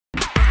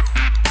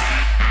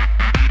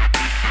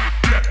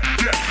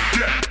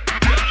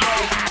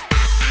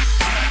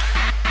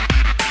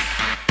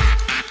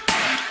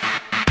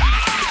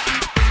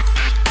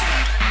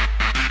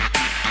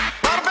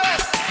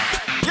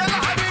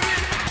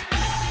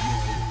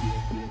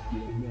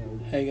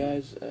Hey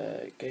guys,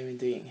 Gaming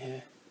Deighton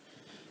here.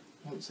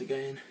 Once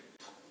again,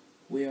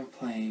 we are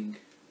playing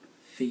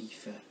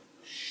FIFA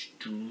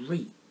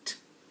Street.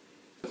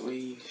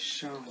 We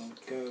shall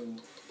go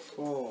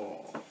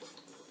for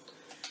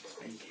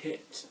a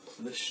hit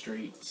the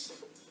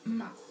streets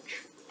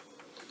match.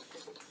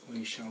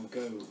 We shall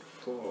go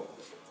for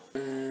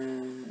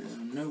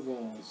no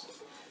walls,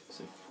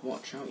 so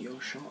watch out your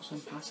shots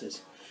and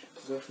passes.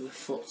 We'll go for the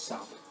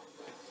futsal.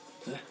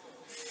 The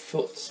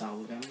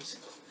futsal, guys.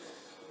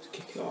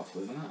 Kick it off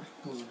with that.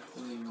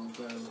 We will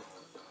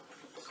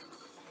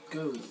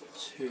go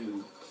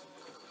to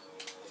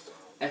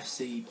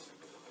FC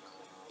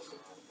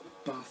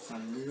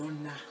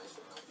Barcelona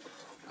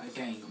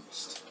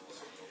against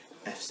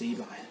FC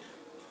Bayern.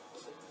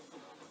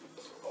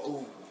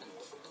 Oh,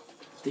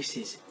 this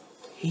is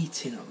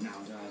heating up now,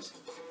 guys.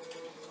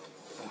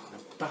 On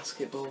a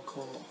basketball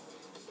court.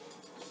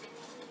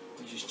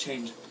 We just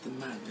changed the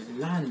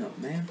lineup,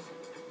 man.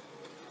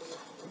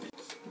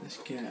 Let's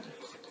get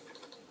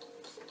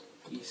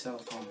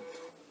yourself on.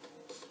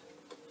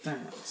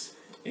 That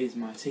is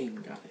my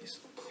team, guys.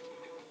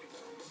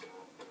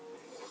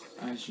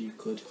 As you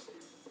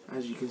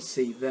can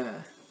see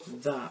there,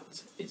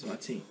 that is my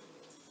team.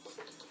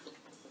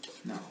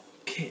 Now,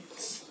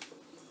 kits.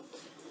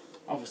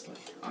 Obviously,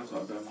 I've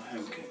got to go in my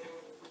home kit.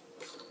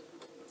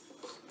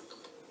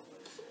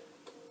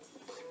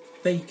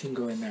 They can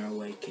go in their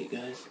away kit,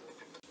 guys.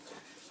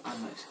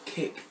 And let's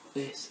kick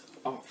this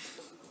off.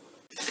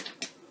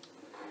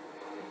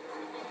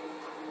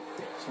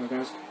 So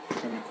guys,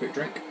 having a quick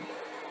drink,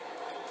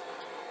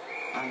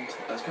 and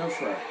let's go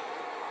for it.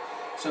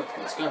 So,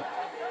 let's go.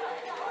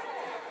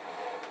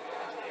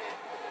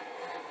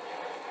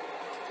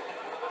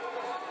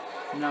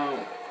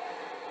 Now,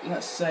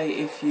 let's say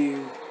if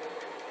you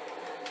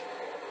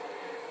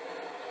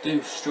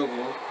do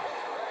struggle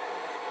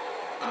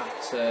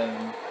at, say,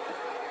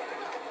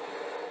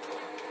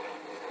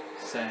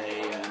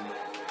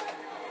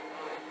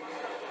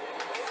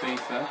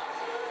 FIFA,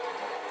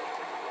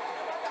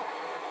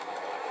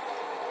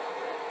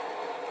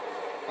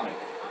 like,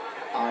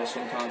 I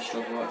sometimes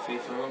struggle at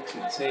FIFA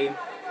Ultimate Team.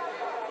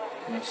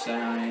 I'm going to say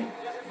I ain't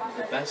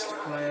the best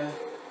player.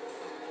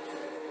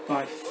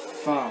 By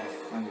far,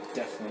 I'm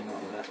definitely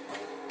not the best player.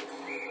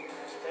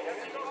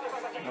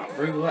 That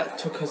roulette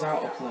took us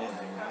out of play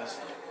then, guys.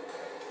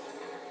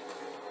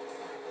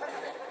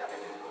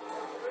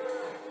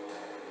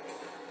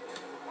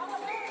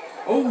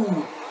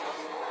 Oh!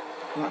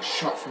 That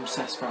shot from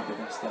Cesc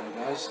Fabregas there,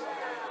 guys.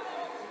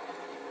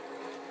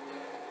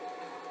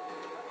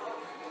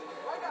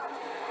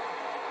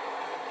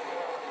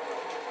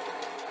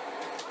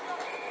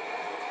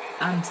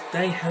 And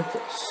they have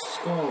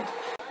scored.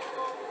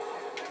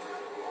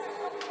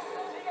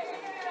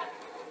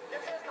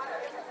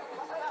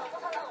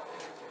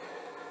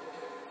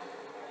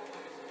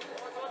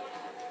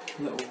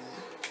 Little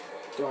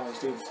guys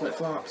doing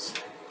flip-flops.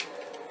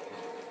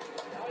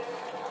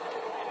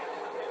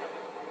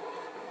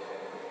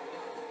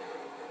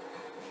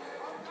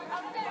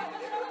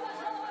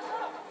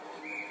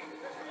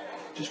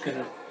 Just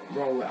gonna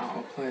roll it out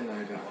of play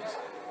there, guys.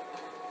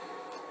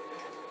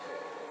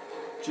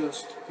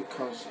 Just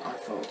because I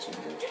thought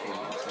somebody was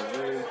coming into the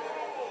room,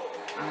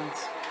 and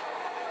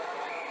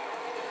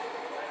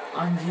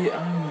I'm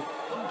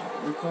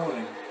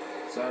recording,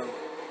 so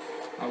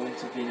I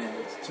wouldn't have been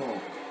able to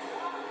talk.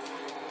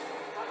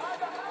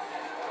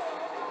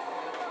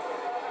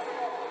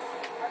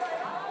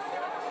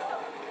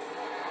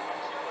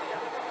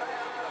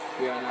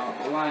 We are now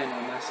relying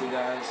on Messi,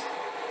 guys.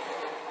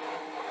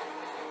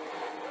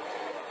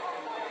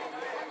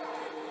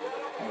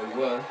 Or we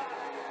were.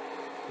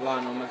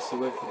 Lionel Messi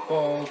with the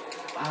ball,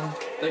 and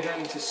they're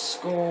going to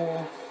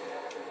score.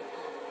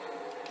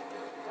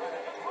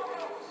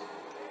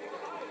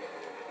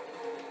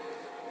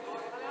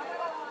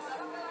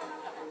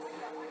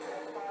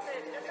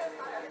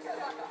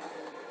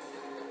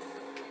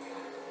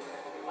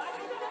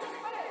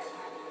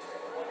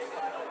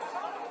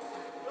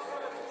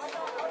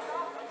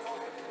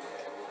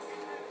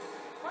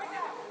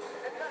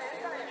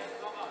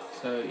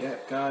 So yeah,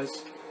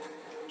 guys,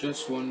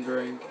 just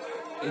wondering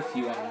if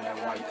you want to know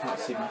why you can't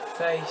see my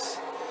face.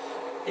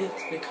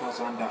 It's because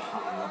I'm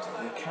behind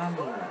the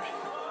camera.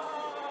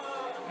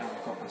 And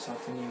I've got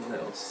myself a new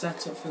little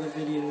setup for the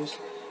videos,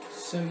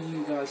 so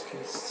you guys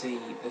can see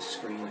the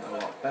screen a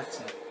lot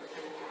better.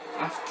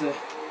 After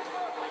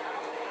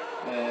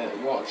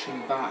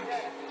watching back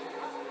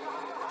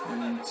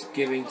and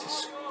giving to,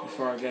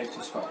 before I gave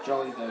to Scott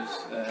Jolly those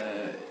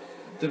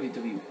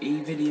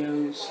WWE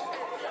videos,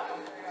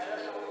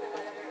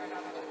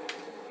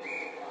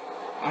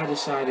 I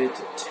decided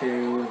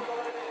to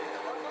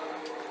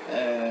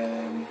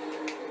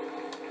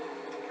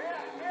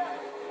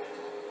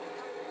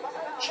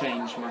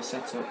change my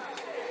setup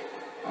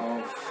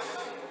of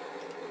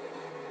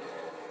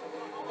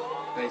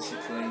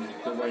basically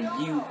the way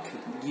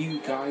you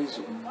guys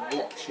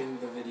watching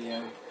the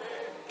video,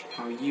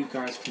 how you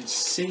guys can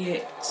see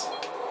it,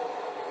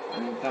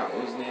 and that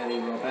was nearly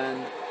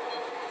Robin.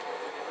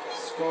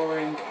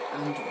 scoring,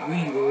 and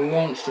we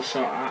launched a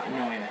shot at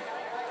Neuer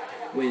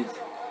with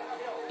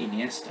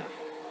Iniesta.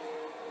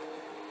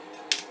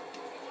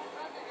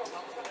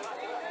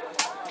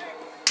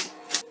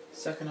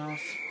 Second half,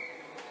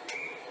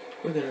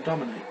 we're going to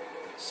dominate.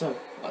 So,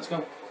 let's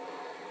go.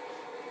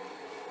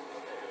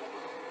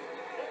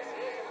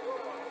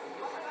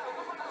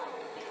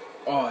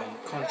 Oh,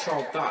 he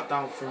controlled that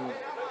down from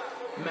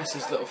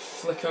Messi's little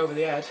flick over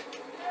the head.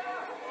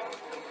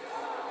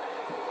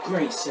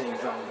 Great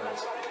save,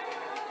 Valdez.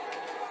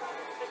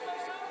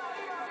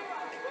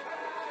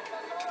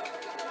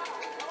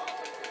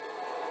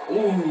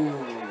 Ooh,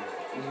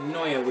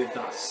 Neuer with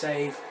that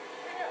save,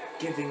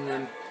 giving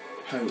them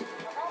hope.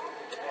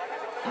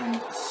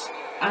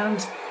 And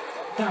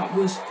that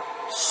was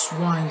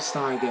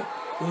Schweinsteiger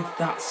with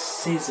that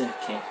scissor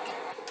kick.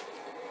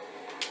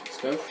 Let's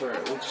go for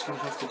it. We're just going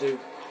to have to do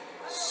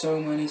so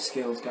many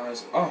skills,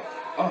 guys. Oh.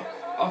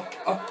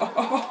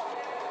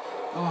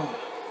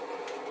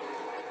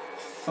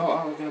 Thought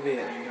that was going to be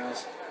it then,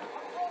 guys.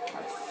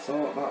 I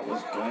thought that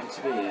was going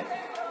to be it.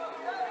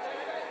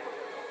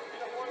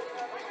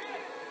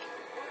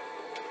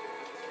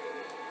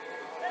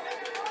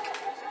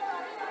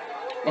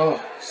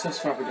 Oh,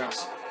 Cesc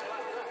Fabregas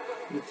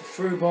with the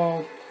through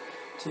ball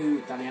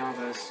to Dani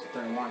Alves.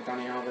 Don't like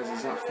Dani Alves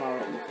is that far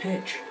up the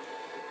pitch,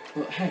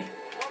 but hey,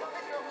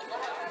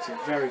 it's a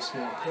very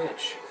small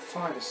pitch.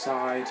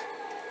 5-a-side,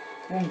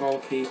 1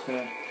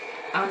 goalkeeper,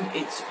 and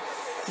it's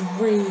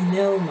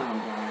 3-0 now,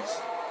 guys.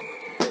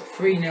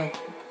 3-0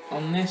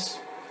 on this.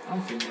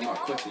 I'm thinking about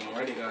quitting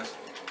already, guys.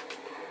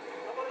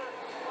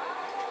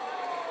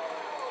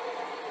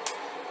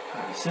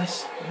 Right,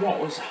 Cesc, what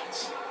was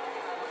that?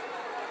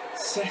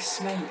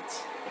 Cesc, mate,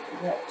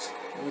 what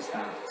was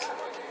that?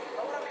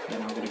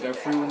 Then I'm going to go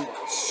through and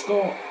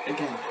score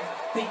again.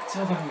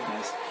 Victor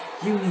Valdez,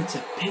 you need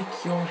to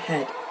pick your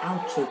head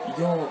out of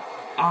your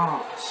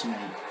arse,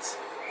 mate.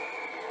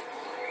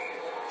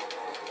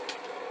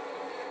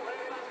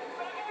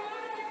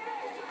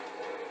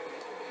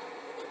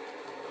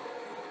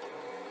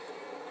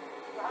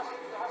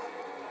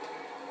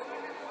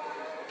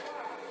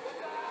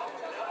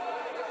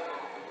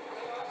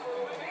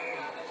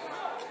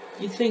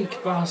 You'd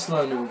think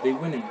Barcelona would be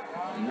winning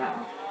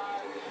now.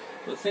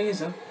 But the thing is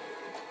though,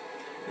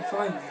 if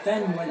I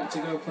then went to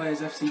go play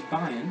as FC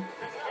Bayern,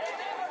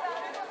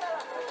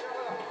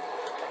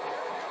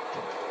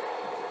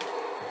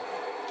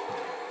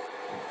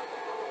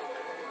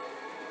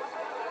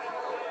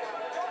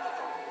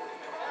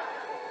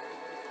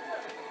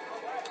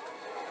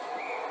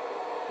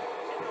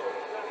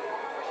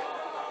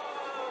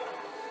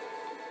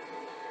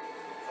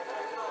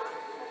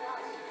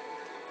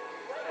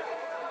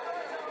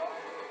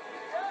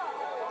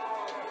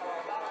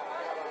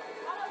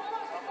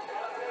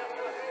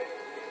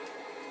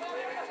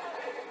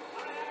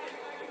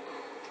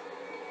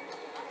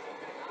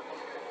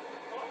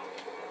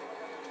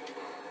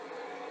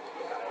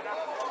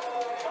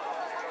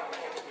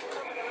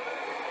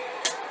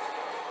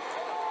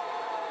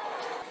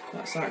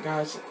 that's that,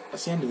 guys.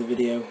 That's the end of the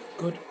video.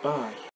 Goodbye.